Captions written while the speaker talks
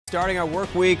Starting our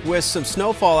work week with some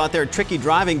snowfall out there, tricky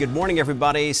driving. Good morning,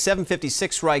 everybody.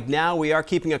 7:56 right now. We are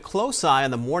keeping a close eye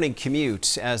on the morning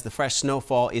commute as the fresh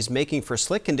snowfall is making for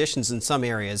slick conditions in some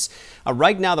areas.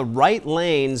 Right now, the right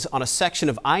lanes on a section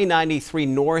of I-93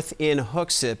 north in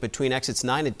Hooksett between exits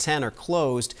 9 and 10 are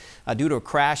closed due to a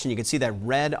crash, and you can see that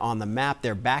red on the map.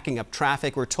 They're backing up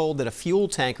traffic. We're told that a fuel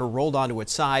tanker rolled onto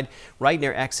its side right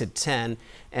near exit 10,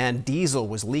 and diesel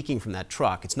was leaking from that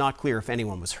truck. It's not clear if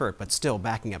anyone was hurt, but still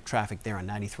backing up traffic there on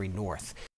 93 North.